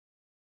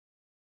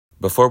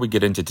Before we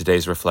get into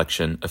today's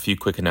reflection, a few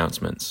quick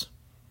announcements.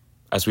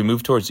 As we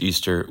move towards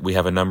Easter, we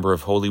have a number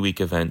of Holy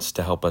Week events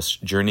to help us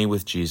journey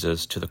with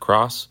Jesus to the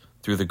cross,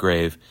 through the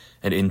grave,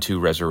 and into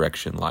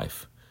resurrection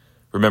life.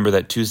 Remember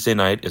that Tuesday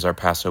night is our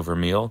Passover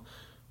meal,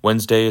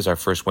 Wednesday is our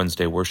First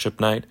Wednesday worship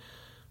night,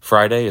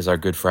 Friday is our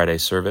Good Friday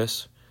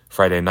service,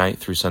 Friday night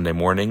through Sunday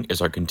morning is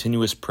our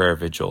continuous prayer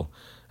vigil,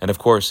 and of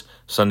course,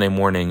 Sunday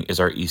morning is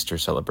our Easter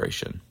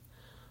celebration.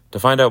 To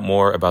find out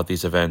more about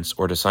these events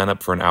or to sign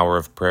up for an hour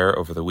of prayer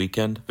over the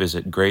weekend,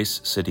 visit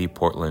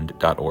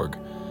gracecityportland.org.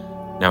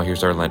 Now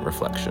here's our Lent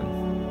reflection.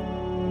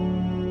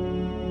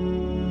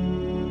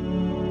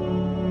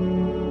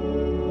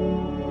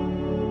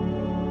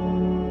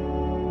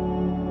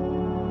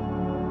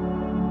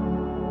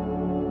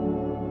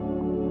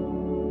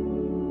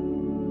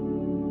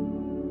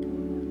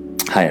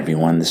 Hi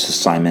everyone, this is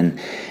Simon,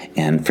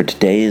 and for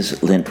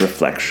today's Lent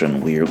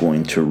reflection, we are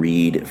going to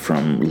read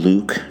from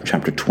Luke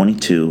chapter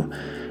 22,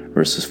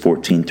 verses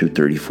 14 through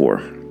 34.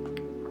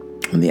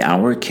 When the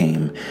hour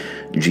came,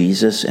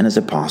 Jesus and his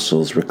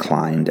apostles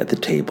reclined at the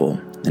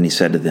table, and he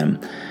said to them,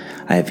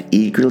 I have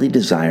eagerly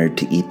desired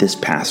to eat this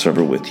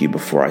Passover with you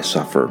before I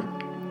suffer.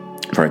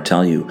 For I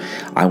tell you,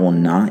 I will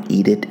not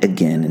eat it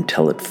again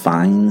until it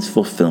finds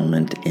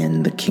fulfillment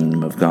in the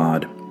kingdom of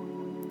God.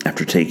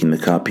 After taking the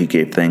cup, he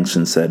gave thanks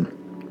and said,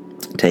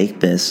 Take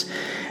this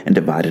and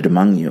divide it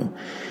among you.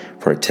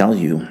 For I tell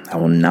you, I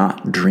will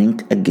not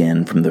drink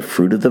again from the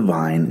fruit of the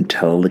vine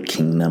until the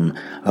kingdom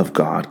of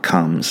God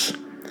comes.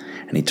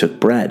 And he took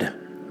bread,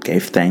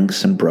 gave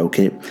thanks and broke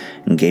it,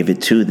 and gave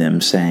it to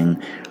them,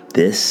 saying,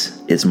 This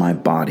is my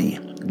body,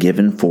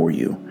 given for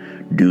you.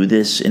 Do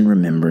this in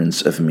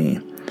remembrance of me.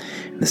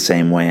 In the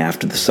same way,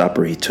 after the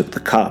supper, he took the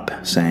cup,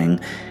 saying,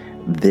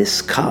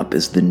 This cup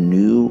is the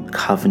new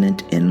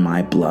covenant in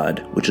my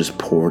blood, which is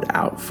poured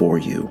out for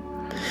you.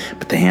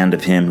 But the hand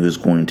of him who is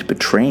going to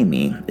betray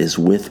me is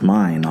with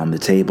mine on the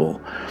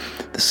table.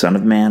 The Son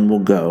of Man will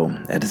go,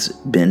 as has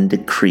been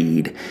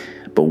decreed,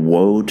 but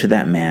woe to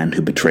that man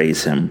who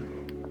betrays him.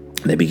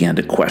 They began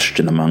to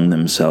question among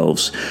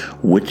themselves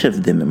which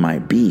of them it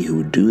might be who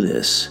would do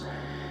this.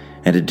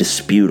 And a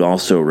dispute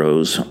also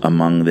arose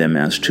among them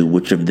as to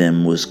which of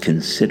them was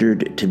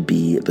considered to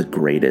be the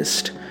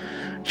greatest.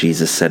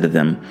 Jesus said to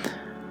them,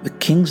 The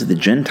kings of the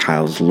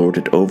Gentiles lord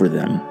it over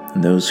them,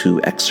 and those who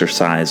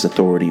exercise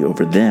authority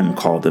over them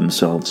call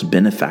themselves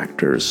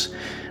benefactors.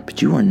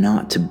 But you are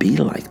not to be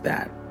like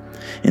that.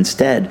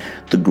 Instead,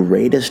 the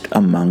greatest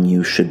among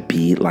you should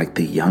be like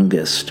the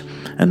youngest,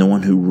 and the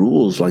one who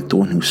rules like the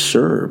one who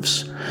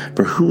serves.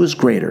 For who is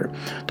greater,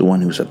 the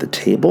one who is at the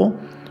table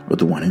or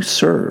the one who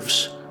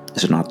serves?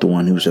 Is it not the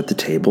one who is at the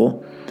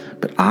table?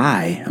 But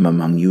I am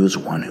among you as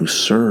one who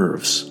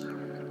serves.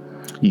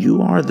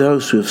 You are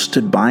those who have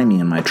stood by me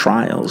in my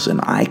trials,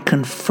 and I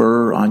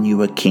confer on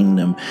you a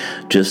kingdom,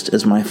 just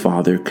as my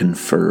Father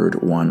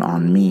conferred one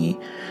on me,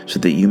 so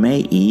that you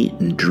may eat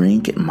and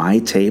drink at my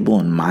table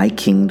in my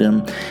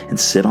kingdom, and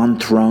sit on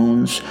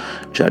thrones,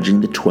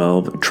 judging the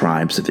 12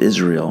 tribes of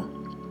Israel.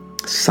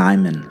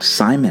 Simon,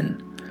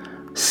 Simon,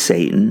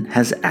 Satan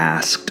has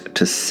asked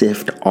to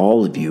sift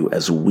all of you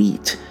as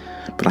wheat.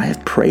 But I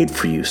have prayed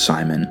for you,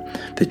 Simon,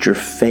 that your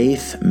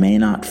faith may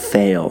not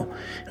fail,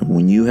 and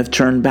when you have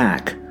turned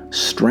back,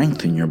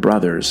 strengthen your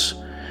brothers.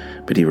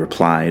 But he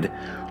replied,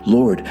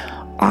 Lord,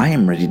 I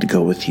am ready to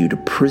go with you to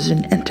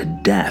prison and to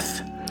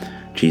death.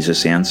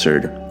 Jesus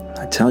answered,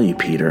 I tell you,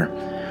 Peter,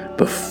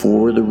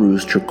 before the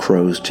rooster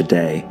crows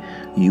today,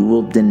 you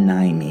will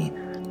deny me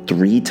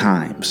 3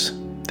 times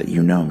that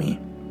you know me.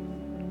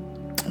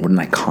 What an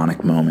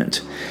iconic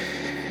moment.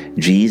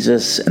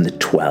 Jesus and the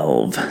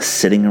 12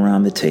 sitting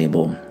around the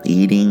table,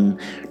 eating,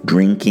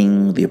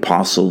 drinking, the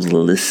apostles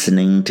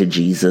listening to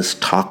Jesus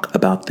talk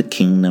about the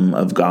kingdom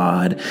of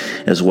God,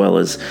 as well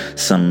as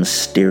some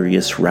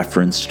mysterious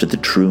reference to the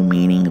true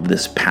meaning of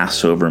this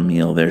Passover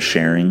meal they're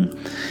sharing.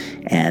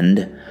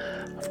 And,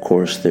 of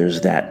course,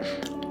 there's that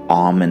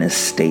ominous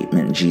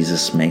statement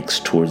Jesus makes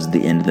towards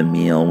the end of the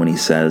meal when he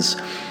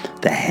says,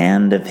 The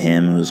hand of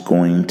him who is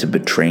going to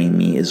betray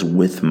me is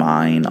with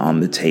mine on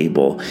the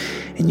table.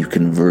 And you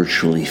can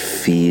virtually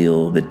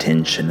feel the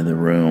tension in the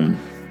room.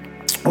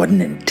 What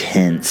an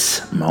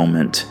intense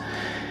moment.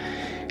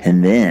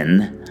 And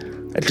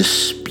then a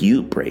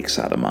dispute breaks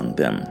out among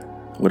them.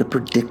 What a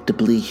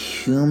predictably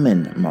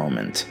human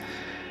moment.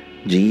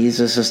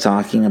 Jesus is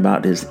talking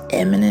about his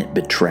imminent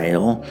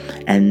betrayal,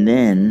 and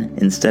then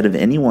instead of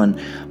anyone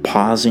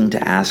pausing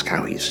to ask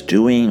how he's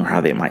doing or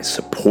how they might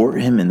support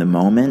him in the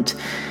moment,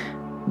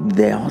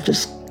 they all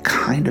just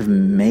kind of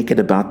make it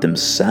about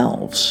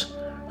themselves.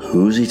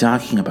 Who's he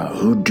talking about?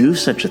 Who'd do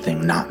such a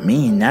thing? Not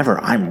me,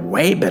 never. I'm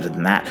way better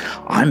than that.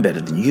 I'm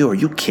better than you. Are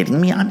you kidding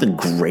me? I'm the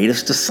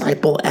greatest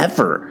disciple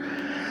ever.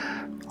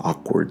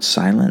 Awkward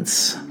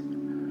silence.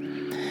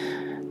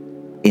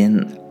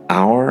 In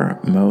our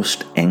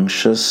most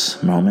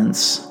anxious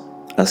moments,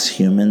 us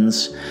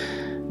humans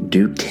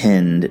do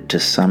tend to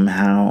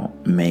somehow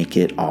make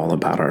it all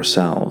about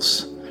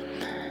ourselves.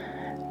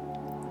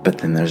 But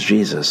then there's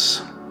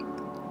Jesus.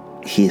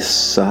 he is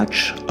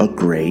such a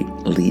great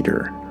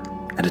leader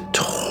and a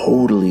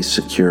totally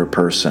secure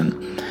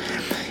person.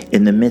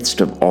 In the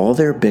midst of all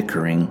their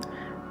bickering,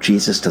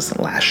 Jesus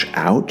doesn't lash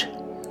out.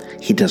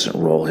 He doesn't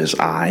roll his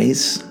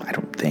eyes, I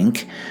don't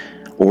think,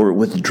 or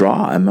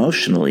withdraw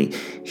emotionally.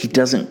 He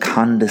doesn't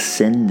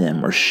condescend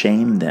them or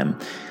shame them.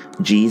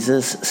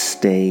 Jesus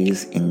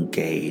stays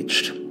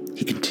engaged.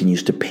 He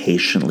continues to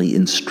patiently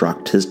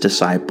instruct his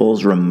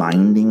disciples,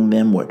 reminding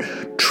them what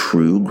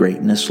true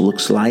greatness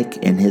looks like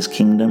in his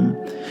kingdom.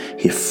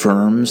 He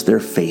affirms their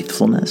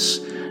faithfulness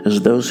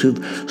as those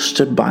who've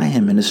stood by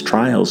him in his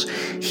trials.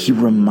 He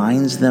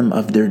reminds them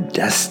of their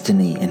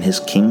destiny in his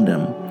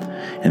kingdom.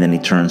 And then he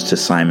turns to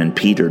Simon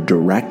Peter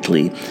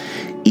directly.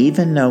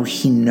 Even though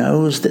he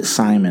knows that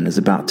Simon is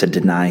about to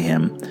deny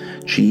him,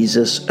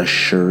 Jesus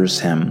assures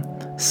him,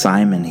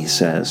 "Simon," he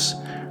says,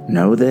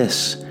 "know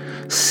this,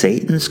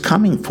 Satan's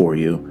coming for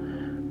you,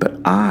 but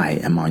I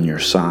am on your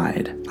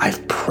side.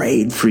 I've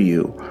prayed for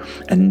you,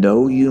 and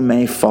though you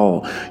may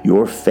fall,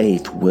 your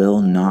faith will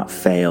not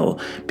fail,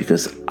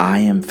 because I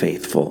am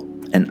faithful,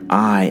 and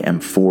I am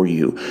for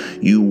you.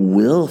 You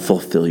will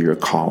fulfill your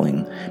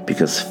calling,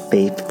 because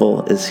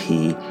faithful is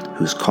he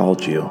who's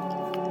called you."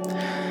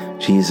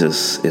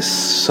 Jesus is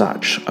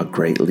such a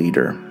great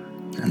leader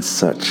and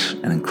such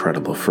an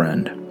incredible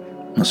friend.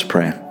 Let's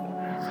pray.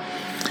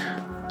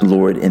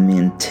 Lord, in the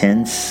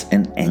intense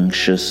and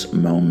anxious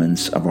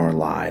moments of our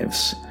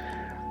lives,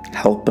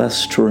 help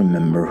us to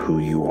remember who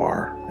you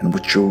are and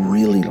what you're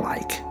really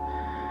like.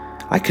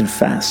 I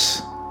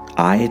confess,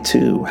 I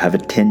too have a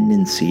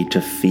tendency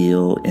to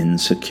feel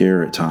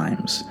insecure at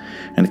times,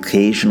 and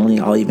occasionally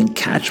I'll even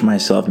catch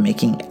myself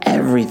making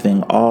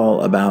everything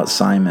all about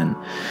Simon.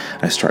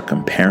 I start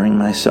comparing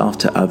myself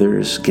to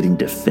others, getting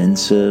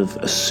defensive,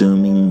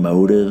 assuming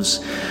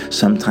motives,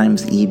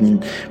 sometimes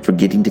even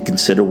forgetting to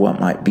consider what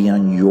might be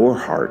on your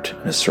heart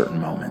in a certain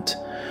moment.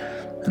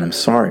 And I'm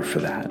sorry for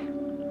that.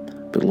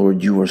 But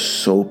Lord, you are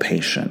so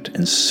patient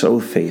and so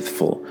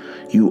faithful.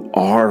 You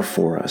are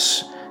for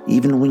us,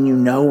 even when you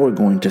know we're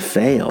going to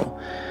fail.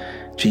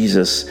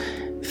 Jesus,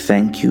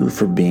 thank you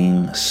for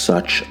being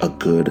such a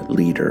good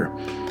leader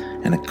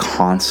and a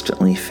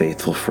constantly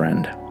faithful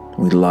friend.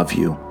 We love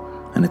you,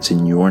 and it's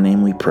in your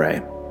name we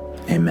pray.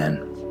 Amen.